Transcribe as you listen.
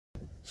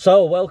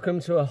So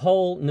welcome to a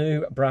whole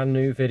new brand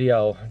new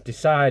video.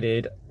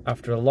 Decided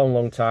after a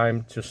long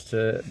time just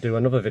to do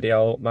another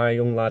video. My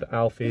young lad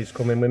Alfie is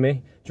coming with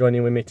me,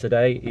 joining with me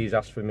today. He's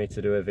asked for me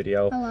to do a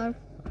video. Hello.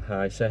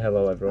 Hi, say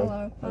hello everyone.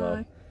 Hello. Hello.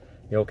 Hi.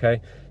 You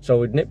okay? So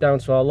we'd nip down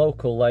to our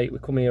local lake. We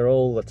come here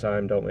all the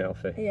time, don't we,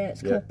 Alfie? Yeah,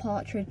 it's called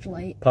Partridge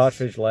Lakes.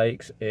 Partridge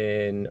Lakes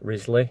in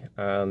Risley,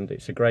 and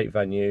it's a great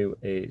venue.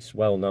 It's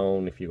well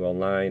known. If you go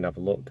online, have a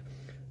look.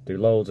 Do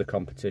loads of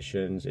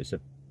competitions. It's a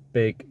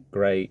big,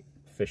 great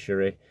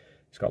fishery.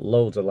 It's got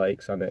loads of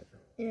lakes on it.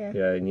 Yeah.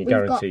 Yeah, and you're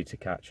guaranteed to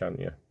catch,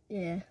 aren't you?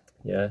 Yeah.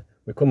 Yeah.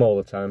 We come all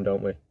the time,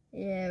 don't we?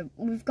 Yeah,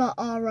 we've got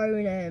our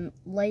own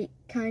lake,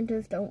 kind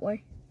of, don't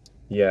we?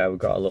 Yeah, we've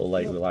got a little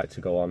lake we like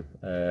to go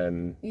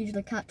on.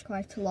 Usually catch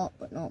quite a lot,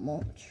 but not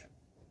much.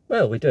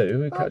 Well, we do.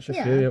 We catch a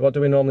few. What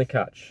do we normally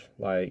catch?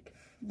 Like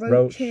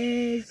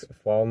roaches,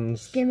 swans,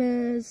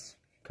 skimmers,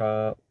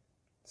 carp.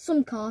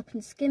 Some carp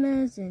and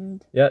skimmers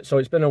and... Yeah, so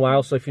it's been a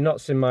while. So if you've not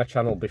seen my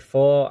channel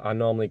before, I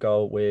normally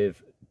go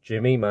with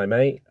Jimmy, my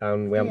mate,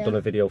 and we haven't done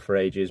a video for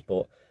ages,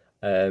 but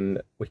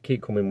we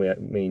keep coming,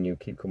 me and you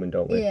keep coming,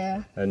 don't we?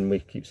 Yeah. And we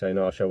keep saying,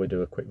 oh, shall we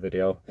do a quick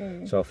video?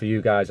 So for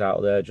you guys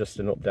out there, just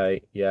an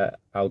update. Yeah,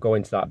 I'll go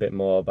into that a bit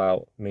more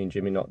about me and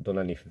Jimmy not done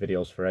any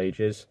videos for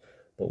ages,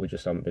 but we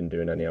just haven't been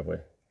doing any, have we?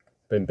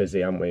 Been busy,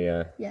 haven't we?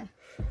 Yeah.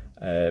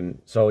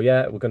 So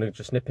yeah, we're going to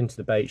just nip into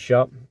the bait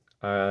shop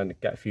and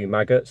get a few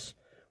maggots.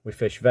 We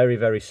fish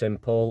very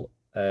simple,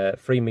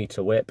 3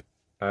 metre whip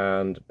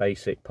and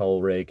basic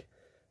pole rig,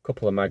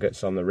 couple of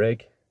maggots on the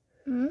rig,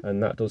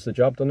 and that does the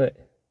job, doesn't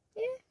it?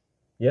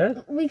 Yeah.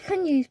 We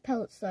can use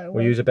pellets though.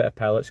 We use a bit of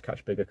pellets,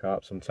 catch bigger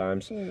carp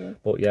sometimes.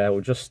 But yeah,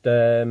 we're just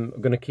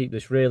going to keep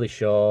this really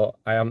short.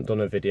 I haven't done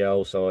a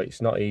video, so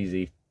it's not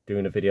easy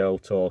doing a video,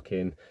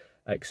 talking,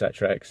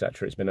 etc,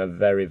 etc. It's been a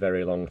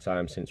very long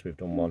time since we've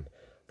done one.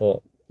 But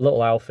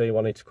little Alfie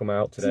wanted to come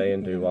out today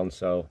and do one,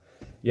 so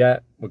yeah,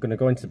 we're going to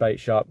go into the bait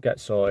shop, get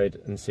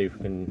sorted, and see if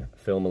we can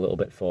film a little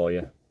bit for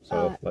you.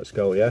 So let's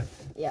go, yeah?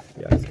 Yeah.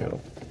 Yeah,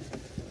 cool.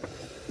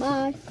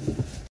 Bye.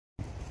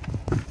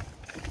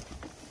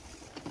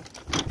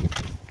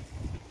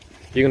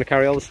 You going to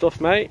carry all the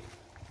stuff, mate?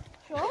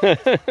 Sure. You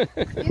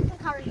can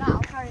carry that, I'll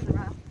carry the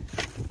rest.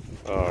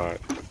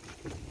 Alright.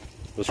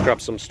 Let's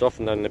grab some stuff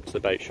and then nip to the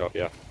bait shop,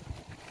 yeah?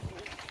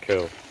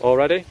 Cool. All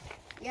ready?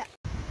 Yeah.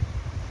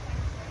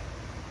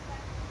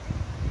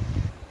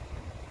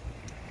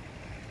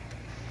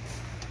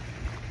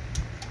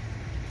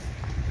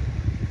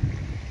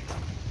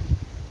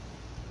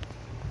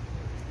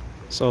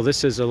 So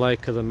this is a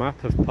lake of the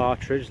map of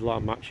Partridge. A lot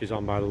of matches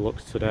on by the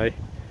looks today.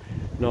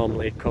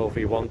 Normally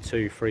Covey 1,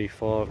 2, 3,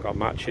 4. I've got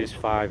matches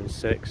 5 and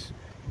 6.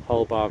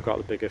 Whole bar I've got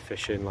the bigger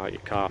fishing like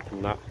your carp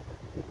and that.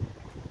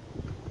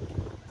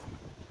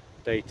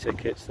 Day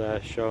tickets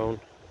there shown.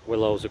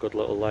 Willow's a good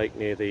little lake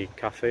near the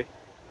cafe.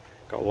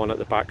 Got one at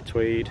the back,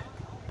 Tweed.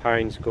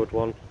 Pine's a good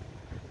one.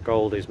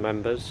 Gold is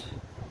members.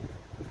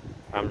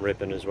 And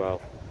Ribbon as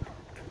well.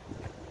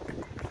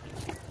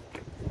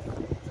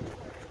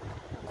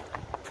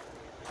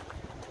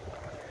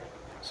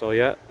 So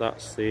yeah,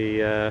 that's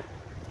the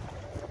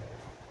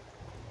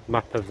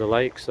map of the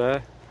lakes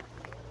there.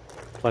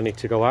 Plenty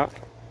to go at,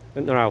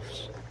 isn't there,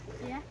 Alfs?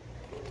 Yeah.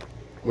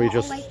 We've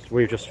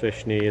just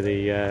fished near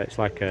the. It's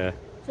like a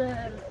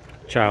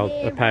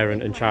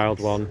parent and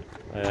child one.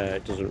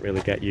 It doesn't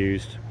really get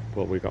used,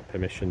 but we've got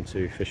permission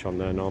to fish on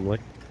there normally.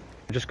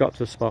 We just got to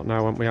the spot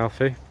now, haven't we,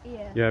 Alfie?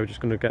 Yeah. Yeah, we're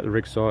just going to get the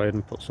rig sorted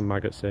and put some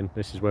maggots in.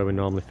 This is where we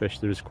normally fish.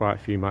 There's quite a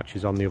few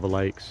matches on the other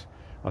lakes.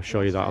 I'll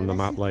show you that on the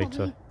map later.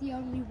 This is the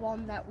only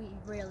one that we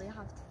really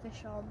have to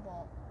fish on,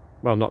 but...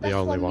 Well, not the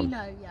only one. We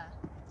know, yeah.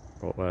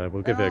 But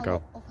we'll give it a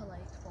go. Upper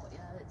lakes, but yeah,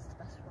 it's the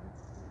best one.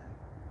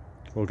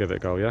 We'll give it a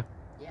go, yeah?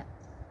 Yeah.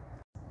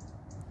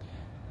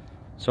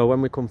 So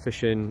when we come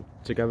fishing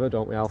together,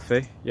 don't we,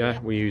 Alfie? Yeah,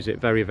 we use it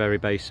very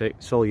basic.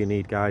 It's all you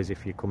need, guys,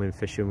 if you're coming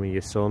fishing with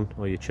your son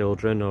or your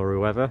children or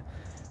whoever.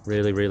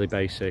 Really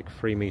basic.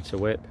 3 metre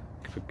whip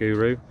for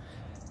Guru.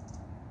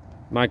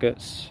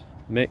 Maggots.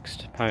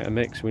 Mixed, pint of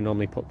mix, we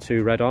normally put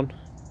 2 red on.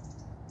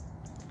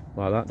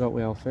 Like that, don't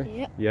we, Alfie?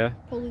 Yep. Yeah.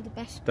 Probably the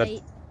best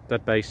bait.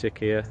 Dead basic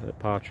here at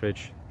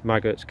Partridge.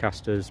 Maggots,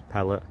 casters,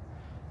 pellet.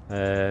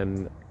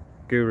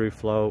 Guru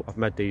float, I've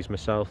made these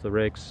myself, the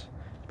rigs.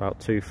 About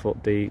 2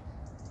 foot deep,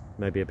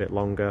 maybe a bit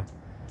longer.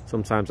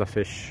 Sometimes I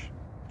fish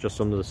just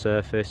under the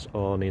surface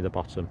or near the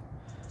bottom.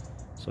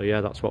 So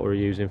yeah, that's what we're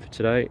using for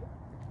today.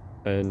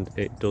 And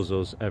it does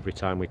us every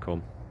time we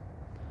come.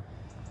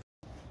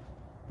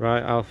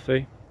 Right,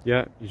 Alfie?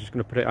 Yeah, you're just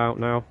going to put it out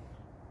now.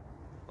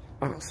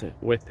 That's it,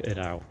 whip it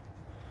out.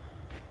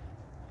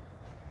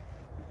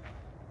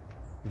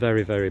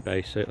 Very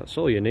basic. That's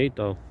all you need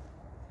though.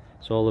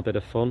 It's all a bit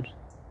of fun.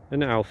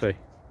 Isn't it, Alfie?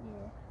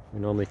 Yeah. We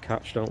normally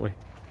catch, don't we?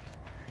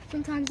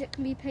 Sometimes it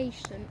can be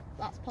patient.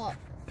 That's part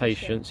of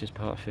Patience fishing. Is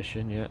part of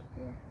fishing, yeah.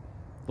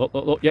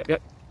 Look, yeah.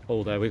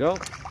 Oh, there we go.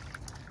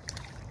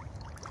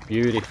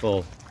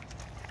 Beautiful.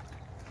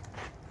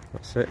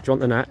 That's it. Do you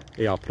want the net?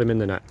 Yeah, I'll put him in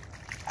the net.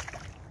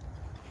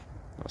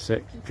 That's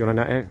it. Do you want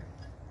a net in?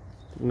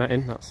 Net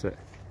in? That's it.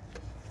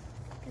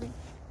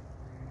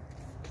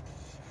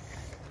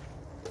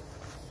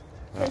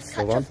 First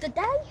catch of the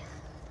day.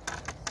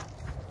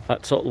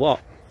 That took what?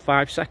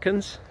 5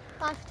 seconds?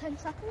 5 to 10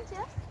 seconds,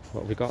 yeah.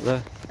 What have we got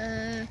there?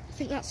 I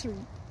think that's a...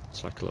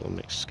 It's like a little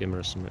mixed skimmer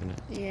or something,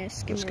 isn't it? Yeah,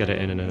 skimmer. Let's get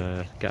it in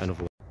and get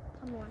another one.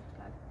 Come on,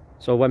 go.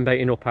 So when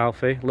baiting up,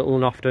 Alfie, little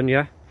and often,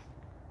 yeah?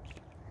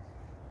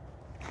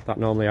 That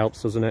normally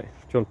helps, doesn't it? Do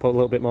you want to put a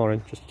little bit more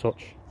in? Just a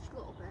touch? Just a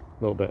little bit.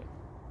 A little bit.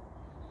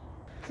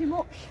 Too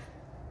much.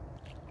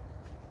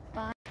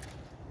 Bye.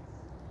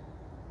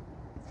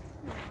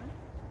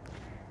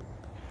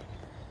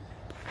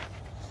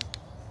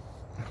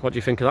 What do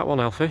you think of that one,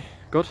 Alfie?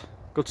 Good?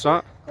 Good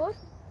start? Good.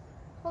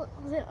 What,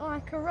 was it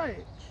like a roach?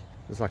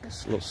 It's like a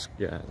little,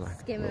 yeah, like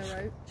Skimmer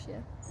roach, yeah.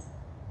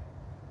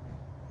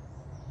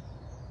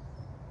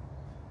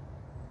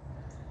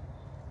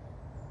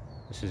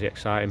 This is the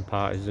exciting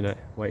part, isn't it?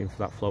 Waiting for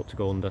that float to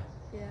go under.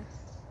 Yeah.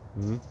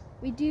 Mm.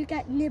 We do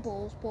get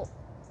nibbles, but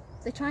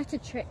they try to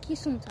trick you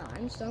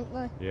sometimes, don't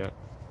they? Yeah.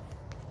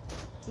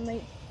 And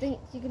they think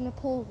you're going to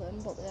pull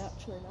them, but they're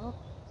actually not.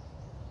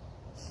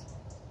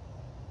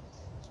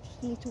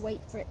 Just need to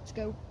wait for it to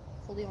go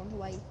fully on the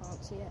way, you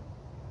can't see it.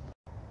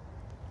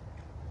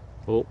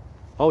 Oh,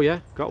 oh yeah,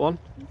 got one.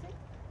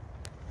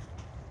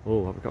 Oh,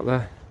 what have we got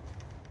there?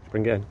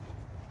 Bring it in.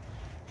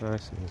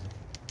 Nice and easy.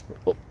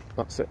 Oh,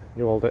 that's it.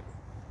 You hold it.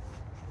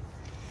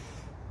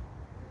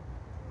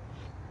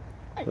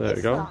 There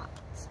we go.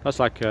 That's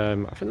like, I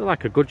think they're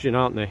like a gudgeon,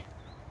 aren't they?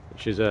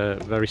 Which is a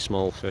very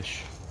small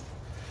fish.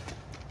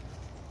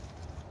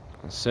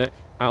 That's it.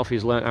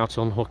 Alfie's learnt how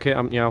to unhook it,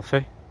 haven't you,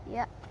 Alfie?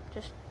 Yeah,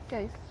 just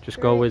go. Just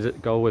go with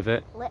it. Go with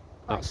it. Like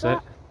That's that.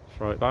 it.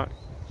 Throw it back.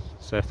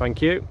 Say thank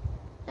you.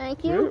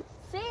 Thank you.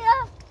 See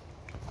ya.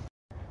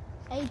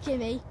 Hey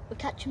Jimmy, we're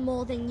catching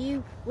more than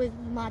you with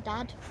my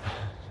dad.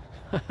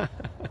 2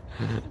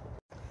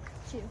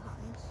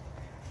 hands.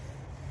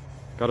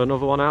 Got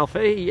another one,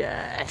 Alfie.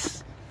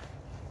 Yes.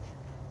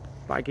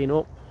 Bagging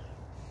up.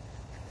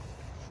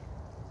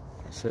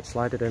 That's it.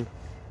 Slide it in.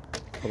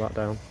 Put that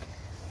down.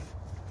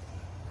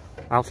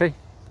 Alfie.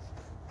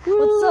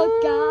 What's up,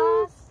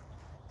 guys?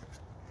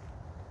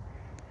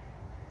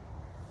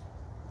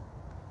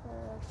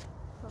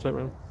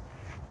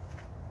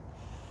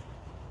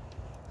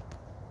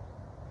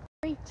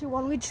 3, 2,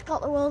 1. We just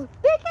got the world's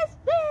biggest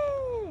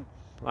fish.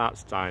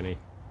 That's tiny.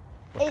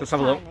 It's Let's have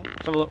a look. tiny.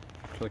 Let's have a look.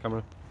 Show the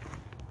camera.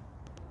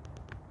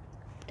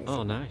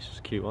 Oh, nice. It's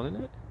a cute one,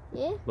 isn't it?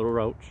 Yeah. Little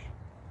roach.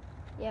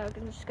 Yeah,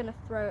 we're just gonna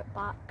throw it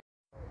back.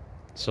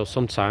 So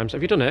sometimes,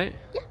 have you done it?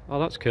 Yeah. Oh,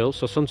 that's cool.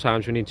 So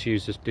sometimes we need to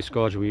use this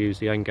disgorger. We use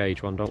the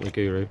Engage one, don't we,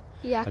 Guru?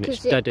 Yeah, and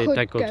it's it dead could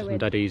good go and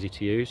dead easy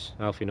to use.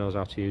 Alfie knows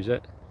how to use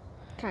it.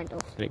 Kind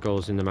of. And it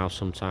goes in the mouth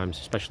sometimes,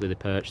 especially the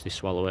perch. They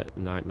swallow it,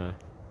 nightmare.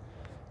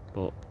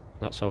 But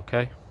that's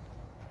okay.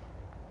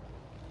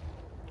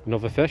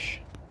 Another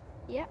fish.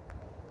 Yeah.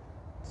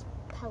 It's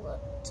pellet.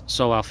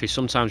 So Alfie,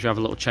 sometimes we have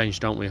a little change,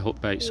 don't we?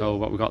 Hook bait. Yeah. So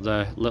what we got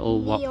there?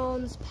 Little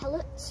Neon's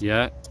pellets.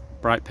 Yeah.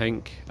 Bright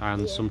pink,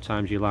 and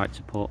sometimes you like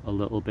to put a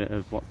little bit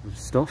of what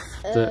stuff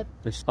that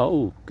this.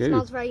 Oh, good.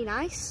 Smells very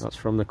nice. That's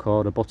from the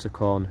corn, a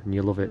buttercorn, and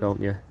you love it, don't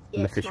you? Yeah,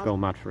 and the fish go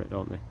mad for it,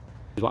 don't they?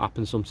 Is what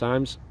happens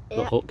sometimes.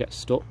 The hook gets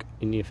stuck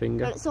in your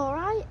finger. And it's all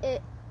right.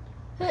 It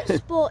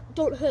hurts, but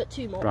don't hurt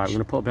too much. Right, I'm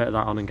gonna put a bit of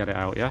that on and get it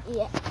out. Yeah.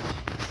 Yeah.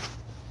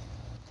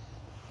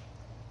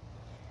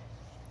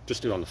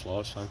 Just do it on the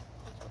floor, it's fine.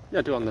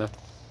 Yeah, do it on the.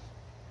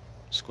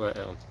 Squirt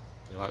it on.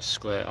 You like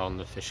squirt it on,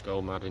 the fish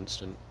go mad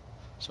instant.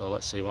 So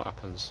let's see what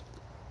happens.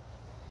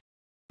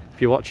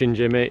 If you're watching,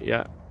 Jimmy,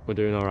 yeah, we're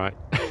doing all right.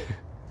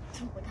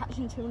 We're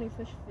catching too many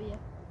fish for you.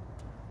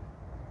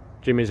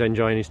 Jimmy's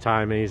enjoying his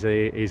time.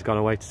 He's gone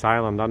away to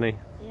Thailand, hasn't he?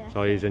 Yeah.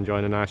 So he's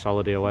enjoying a nice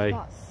holiday away.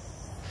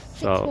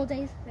 He's got 6 more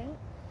days, I think.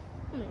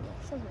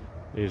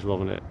 He's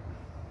loving it.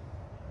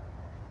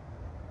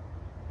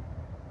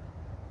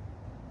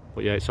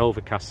 But yeah, it's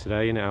overcast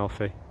today, isn't it,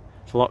 Alfie?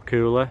 It's a lot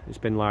cooler. It's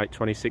been like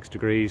 26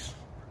 degrees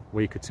a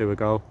week or 2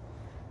 ago.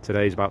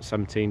 Today's about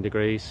 17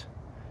 degrees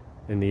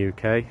in the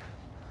UK. I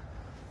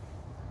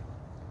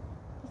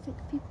think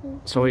people...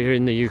 So here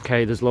in the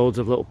UK there's loads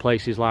of little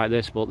places like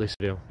this, but this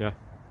video, yeah.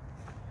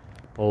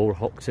 Oh, we're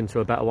hooked into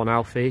a better one,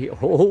 Alfie.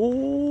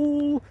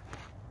 Oh!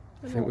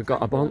 I think we've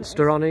got a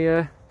monster on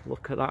here.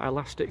 Look at that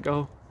elastic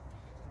go.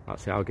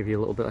 That's it, I'll give you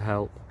a little bit of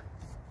help.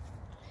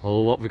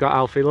 Oh, what have we got,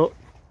 Alfie, look.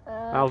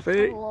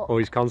 Alfie. Oh,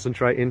 he's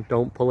concentrating.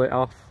 Don't pull it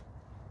off.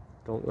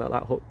 Don't let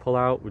that hook pull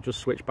out. We'll just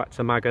switch back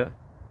to maggot.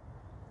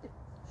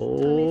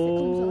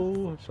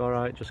 Oh, it's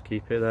alright, just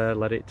keep it there,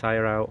 let it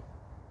tire out.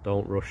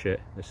 Don't rush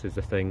it, this is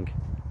the thing.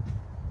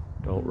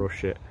 Don't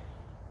rush it.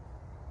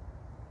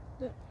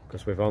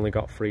 Because we've only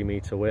got 3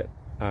 metre width,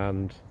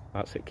 and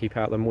that's it, keep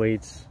out them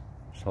weeds.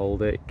 Just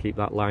hold it, keep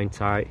that line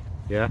tight,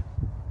 yeah?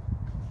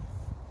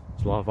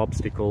 There's a lot of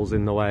obstacles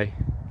in the way.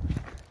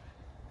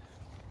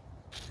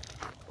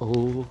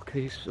 Oh,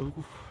 okay, so...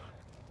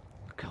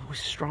 Look how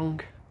he's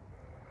strong.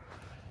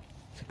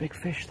 It's a big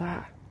fish,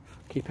 that.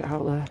 Keep it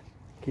out there.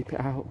 Keep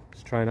it out.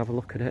 Let's try and have a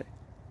look at it.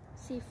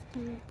 See if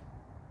we can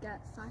get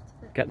sight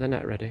of it. Get the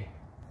net ready.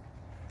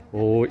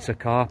 Oh, it's a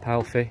carp,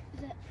 Alfie.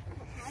 Is it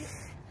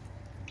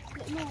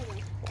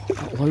Norway?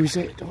 Don't lose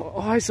it.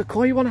 Oh, it's a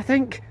koi one, I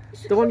think.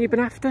 The one you've been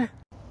after.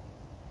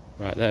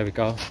 Right, there we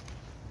go.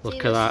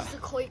 Look at that. This is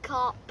a koi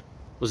carp.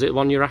 Was it the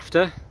one you're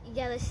after?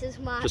 Yeah, this is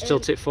my... Just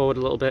tilt it forward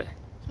a little bit.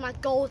 It's my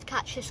goal to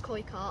catch this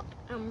koi carp.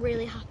 I'm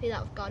really happy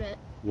that I've got it.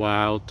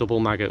 Wow, double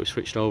maggot. We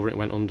switched over, it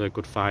went under.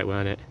 Good fight,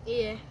 weren't it?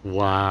 Yeah.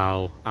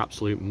 Wow,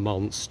 absolute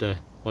monster.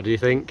 What do you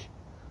think?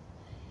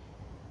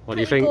 What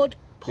do you Pretty think? Good.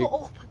 Put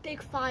up a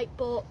big fight,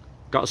 but...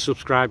 Got to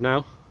subscribe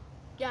now?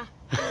 Yeah.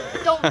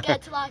 Don't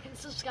forget to like and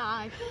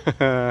subscribe.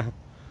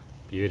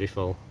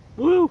 Beautiful.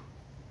 Woo!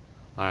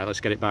 Alright,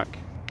 let's get it back.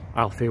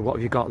 Alfie, what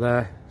have you got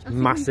there? It's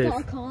massive.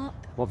 We've got a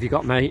carp. What have you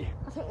got, mate?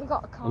 I think we've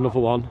got a carp. Another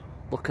one.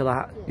 Look at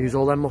that. Yeah. Use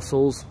all them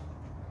muscles.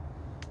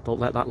 Don't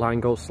let that line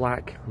go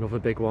slack. Another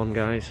big one,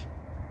 guys.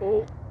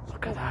 Oh,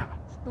 look at that.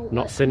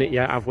 Not seen it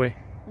yet, have we?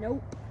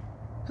 Nope.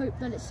 Hope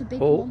that it's a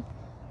big Oh. one.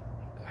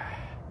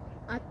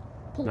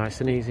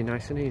 Nice and easy,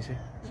 nice and easy.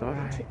 It's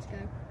alright.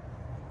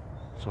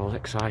 It's all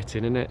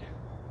exciting, isn't it?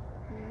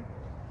 Yeah.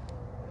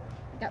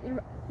 Get the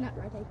net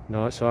ready.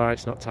 No, it's alright,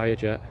 it's not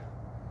tired yet.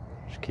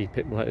 Just keep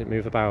it, let it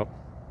move about.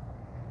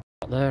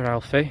 There,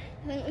 Alfie.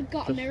 I think we've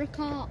got a mirror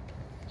carp.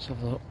 Let's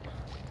have a look.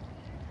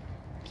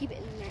 Keep it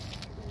in the net.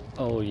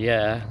 Oh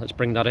yeah, let's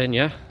bring that in,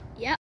 yeah?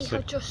 Yeah,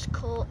 I've just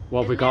caught.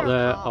 What have we got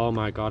there? Carp. Oh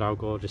my god, how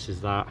gorgeous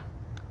is that?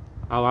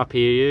 How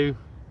happy are you?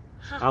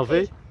 Happy.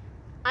 Alfie?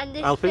 And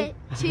this Alfie?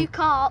 two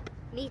carp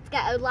need to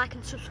get a like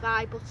and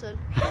subscribe button.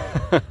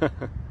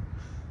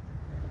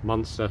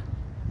 Monster.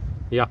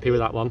 You happy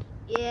with that one?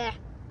 Yeah.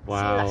 Wow,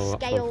 See, that's off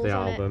the scales on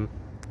album.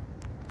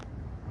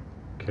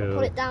 Cool.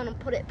 Put it down and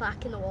put it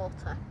back in the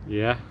water.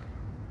 Yeah.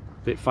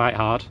 Did it fight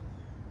hard?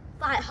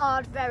 Fight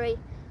hard, very.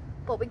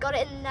 But we got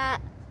it in the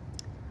net.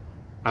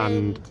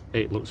 And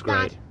it looks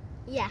great. Dad,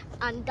 yeah,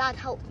 and Dad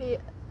helped me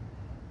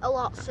a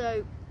lot,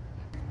 so...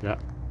 Yeah.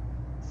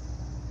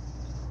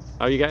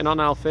 How are you getting on,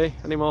 Alfie?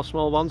 Any more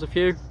small ones? A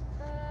few?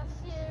 A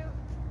few.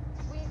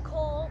 We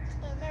caught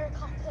a mirror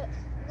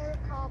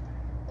carp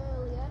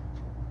earlier.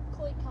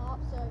 Koi carp,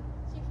 so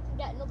see if we can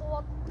get another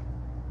one.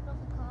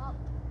 Another carp.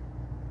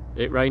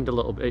 It rained a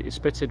little bit. It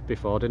spitted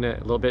before, didn't it?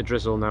 A little bit of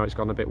drizzle, now it's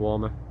gone a bit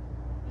warmer.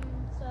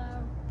 So,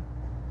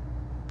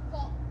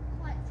 got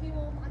quite a few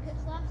more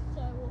maggots left,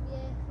 so we'll be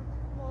here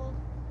for more.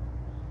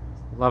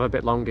 We'll have a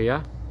bit longer,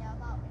 yeah? Yeah,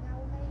 about an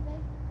hour maybe.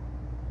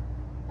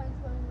 Depends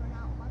when we run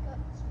out of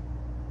maggots.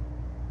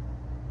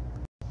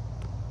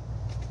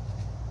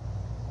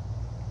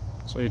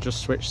 So you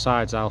just switch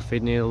sides, Alfie,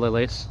 near the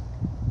lilies.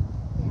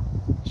 Yeah.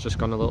 It's just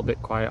gone a little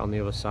bit quiet on the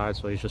other side,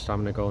 so he's just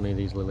having a go near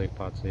these lily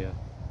pads here.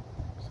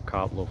 The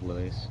carp love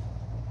lilies.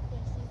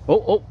 Yes,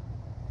 Oh, oh!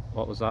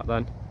 What was that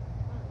then? I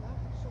don't know,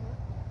 somewhere.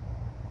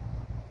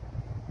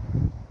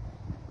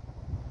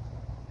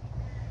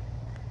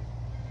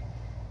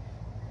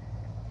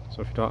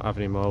 So if you don't have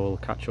any more, we'll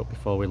catch up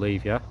before we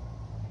leave, yeah?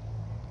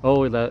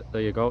 Oh, there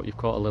you go, you've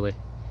caught a lily.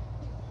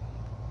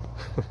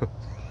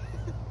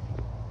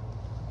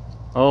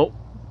 Oh!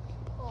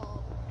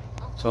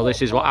 So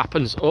this is what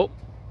happens. Oh!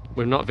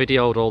 We've not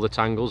videoed all the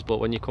tangles, but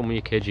when you come with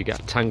your kids, you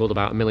get tangled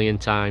about 1,000,000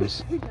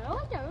 times. No,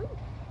 I don't.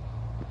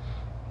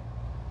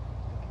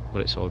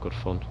 But it's all good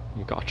fun.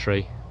 You've got a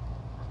tree.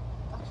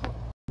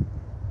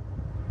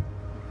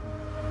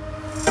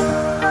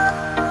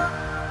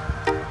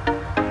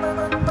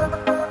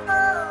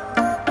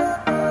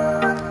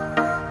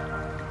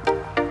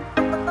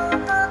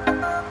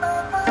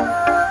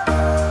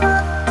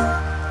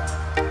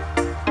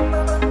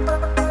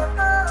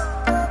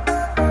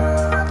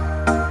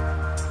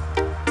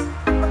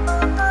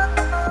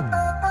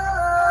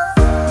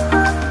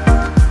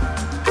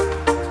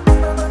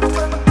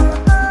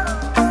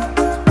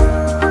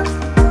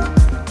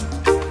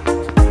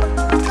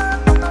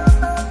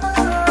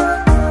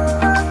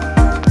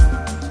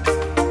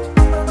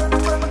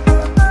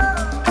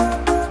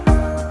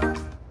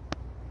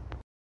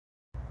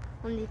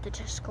 I need to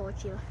just score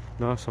you.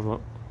 No, so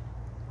what?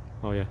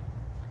 Oh yeah.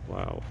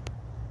 Wow.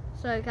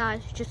 So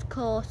guys, just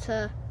caught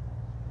a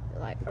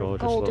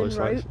Gorgeous golden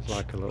little, roach. it's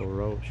like a little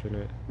roach, isn't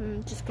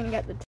it? Just gonna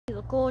get the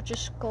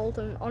gorgeous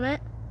golden on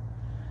it.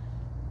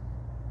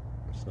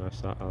 It's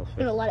nice that, Alfie.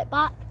 Gonna let it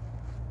back.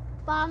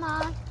 Bye,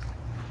 man.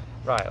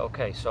 Right,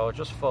 okay, so I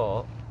just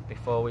thought,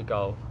 before we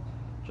go,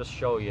 just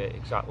show you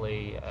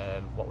exactly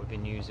what we've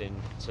been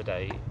using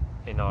today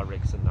in our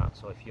rigs and that.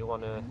 So if you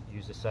want to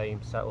use the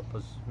same setup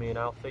as me and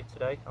Alfie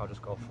today, I'll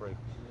just go through.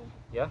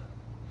 Yeah?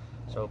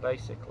 So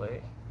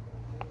basically,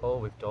 all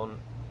we've done,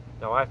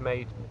 now I've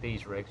made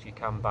these rigs, you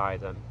can buy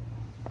them.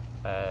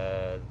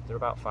 They're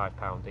about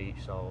 £5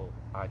 each, so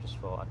I just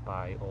thought I'd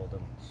buy all the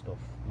stuff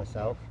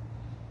myself.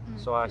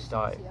 So I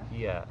started,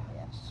 yeah,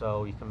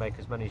 so you can make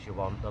as many as you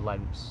want, the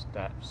lengths,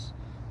 depths.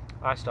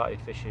 I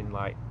started fishing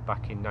like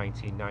back in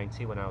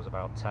 1990 when I was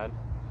about 10,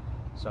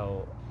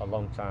 so a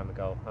long time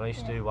ago, and I used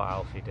to do what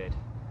Alfie did.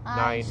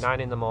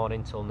 9 in the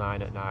morning till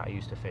 9 at night I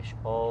used to fish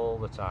all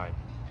the time.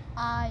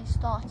 I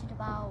started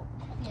about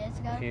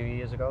A few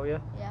years ago, yeah?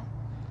 Yeah.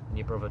 And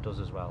your brother does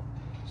as well.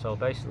 So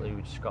basically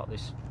we just got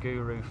this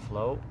Guru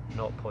float,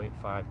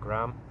 0.5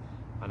 gram,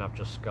 and I've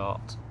just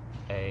got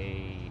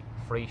a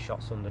 3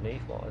 shots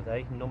underneath. What are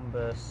they?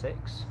 Number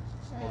 6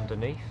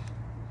 underneath.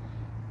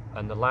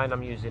 And the line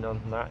I'm using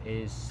on that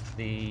is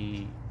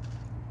the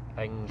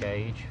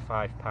N-gauge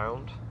 5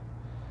 pound.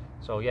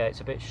 So yeah,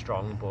 it's a bit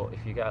strong, but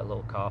if you get a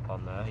little carp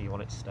on there, you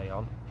want it to stay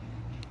on.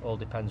 All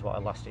depends what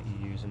elastic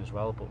you're using as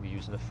well, but we're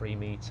using a 3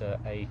 metre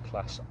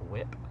A-class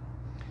whip.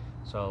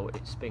 So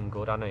it's been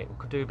good, and it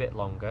could do a bit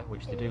longer,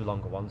 which they do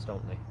longer ones,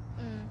 don't they?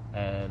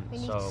 We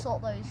need to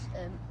sort those.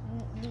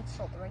 We need to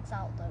sort the rigs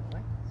out, don't we?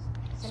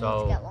 So they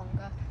need to get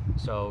longer.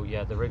 So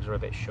yeah, the rigs are a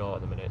bit short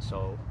at the minute,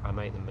 so I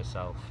make them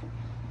myself.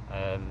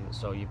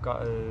 So you've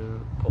got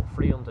to put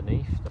 3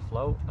 underneath the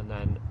float, and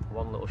then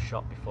 1 little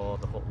shot before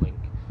the hook link.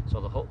 So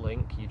the hook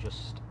link, you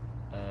just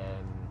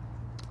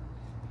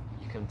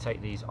you can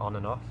take these on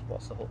and off.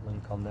 What's the hook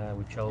link on there?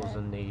 We've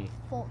chosen the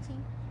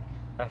 14.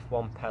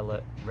 F1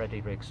 pellet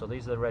ready rig. So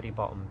these are the ready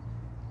bottom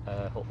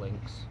hook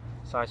links.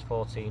 Size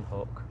 14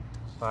 hook,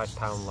 5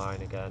 pound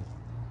line again.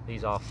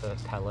 These are for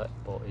pellet,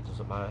 but it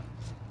doesn't matter.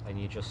 And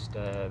you just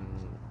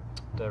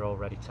they're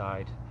already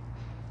tied.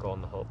 Go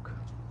on the hook.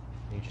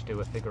 You just do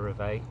a figure of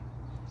 8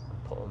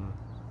 and put them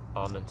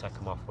on and take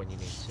them off when you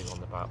need to on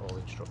the back. All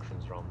the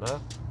instructions are on there.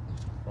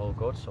 All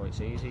good, so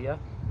it's easy, yeah.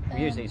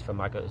 We use these for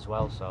maggot as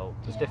well, so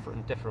there's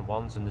different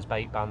ones, and there's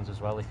bait bands as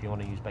well if you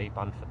want to use bait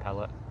band for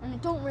pellet. And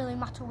it don't really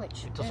matter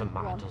which. It doesn't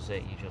matter, does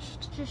it? You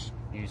just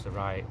use the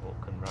right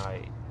hook and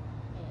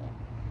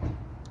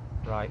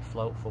right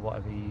float for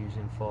whatever you're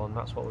using for, and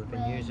that's what we've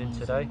been using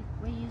today.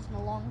 We're using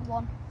a long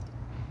one.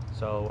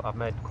 So I've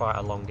made quite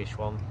a longish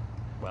one.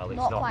 Well, it's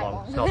not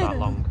long. It's not that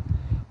long,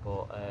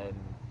 but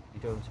you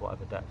do them to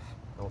whatever depth.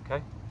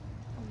 Okay.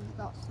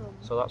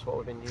 So that's what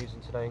we've been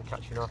using today and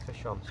catching our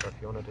fish on. So if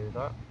you want to do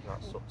that,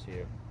 that's up to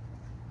you.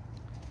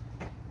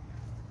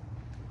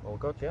 All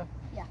good, yeah?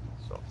 Yeah.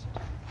 Sorted.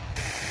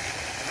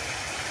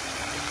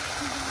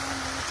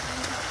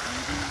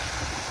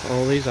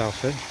 All these,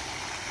 Alfie?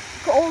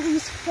 Got all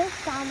these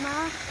fish down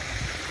there.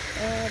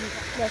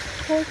 There's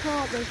koi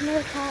carp, there's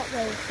mirror carp,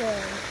 there's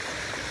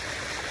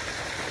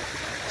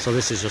So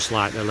this is just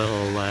like the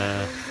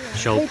little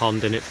show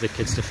pond in it for the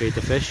kids to feed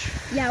the fish?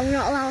 Yeah, we're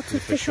not allowed to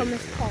fish on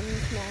this pond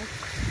now.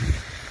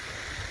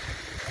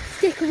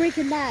 Stick a rig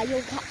in there,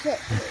 you'll catch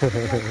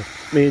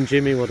it. Me and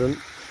Jimmy wouldn't.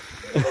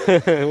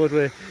 Would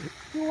we?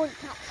 You won't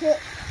catch it.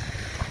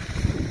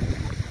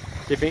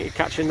 Do you think you'd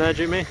catch in there,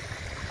 Jimmy?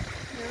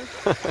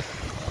 No.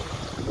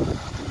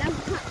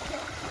 Never catch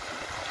it.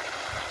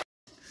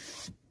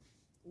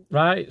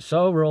 Right,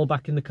 so we're all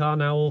back in the car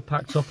now, all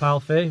packed up,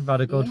 Alfie. We've had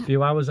a good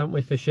few hours, haven't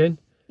we, fishing?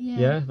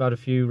 Yeah. We've had a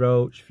few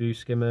roach, a few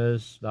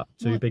skimmers, that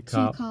 2 big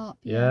carp. 2 carp,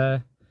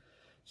 yeah.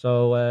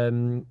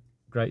 So,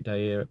 great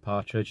day here at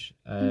Partridge.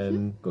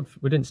 Good.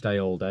 We didn't stay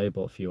all day,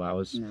 but a few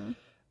hours. No.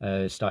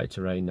 It started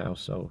to rain now,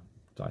 so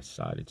I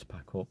decided to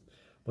pack up.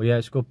 But yeah,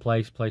 it's a good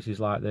place. Places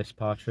like this,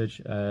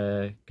 Partridge.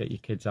 Get your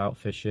kids out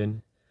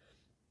fishing.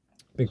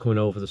 Been coming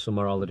over the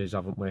summer holidays,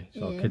 haven't we?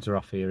 So kids are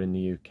off here in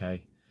the UK.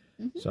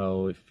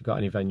 So if you've got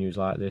any venues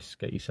like this,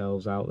 get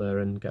yourselves out there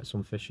and get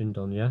some fishing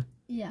done, yeah?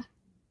 Yeah.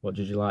 What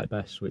did you like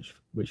best? Which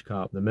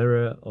carp? The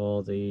mirror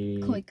or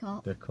the koi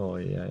carp? The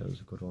koi, yeah, it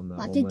was a good one. That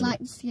I one, did like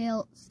the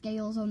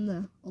scales on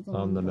the other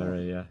one. On the mirror,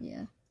 yeah.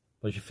 Yeah.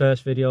 What's your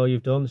first video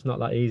you've done? It's not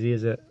that easy,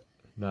 is it?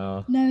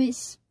 No. No,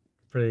 it's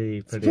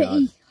pretty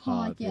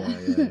hard,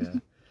 yeah.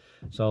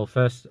 So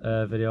first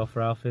video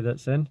for Alfie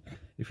that's in.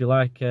 If you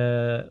like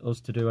us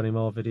to do any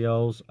more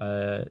videos,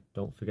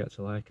 don't forget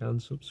to like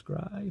and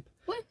subscribe.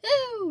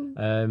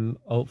 Woohoo!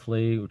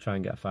 Hopefully we'll try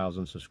and get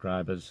 1,000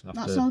 subscribers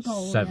after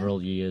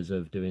several years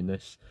of doing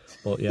this.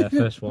 But yeah,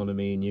 first one of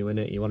me and you in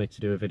it. You wanted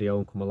to do a video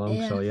and come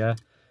along, so yeah.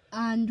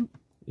 And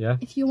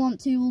if you want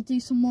to, we'll do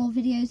some more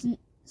videos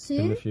soon.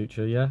 In the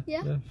future, yeah,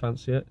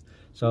 fancy it.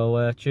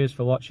 So cheers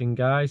for watching,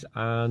 guys,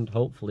 and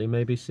hopefully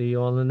maybe see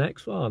you on the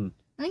next one.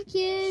 Thank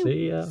you.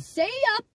 See ya. See ya.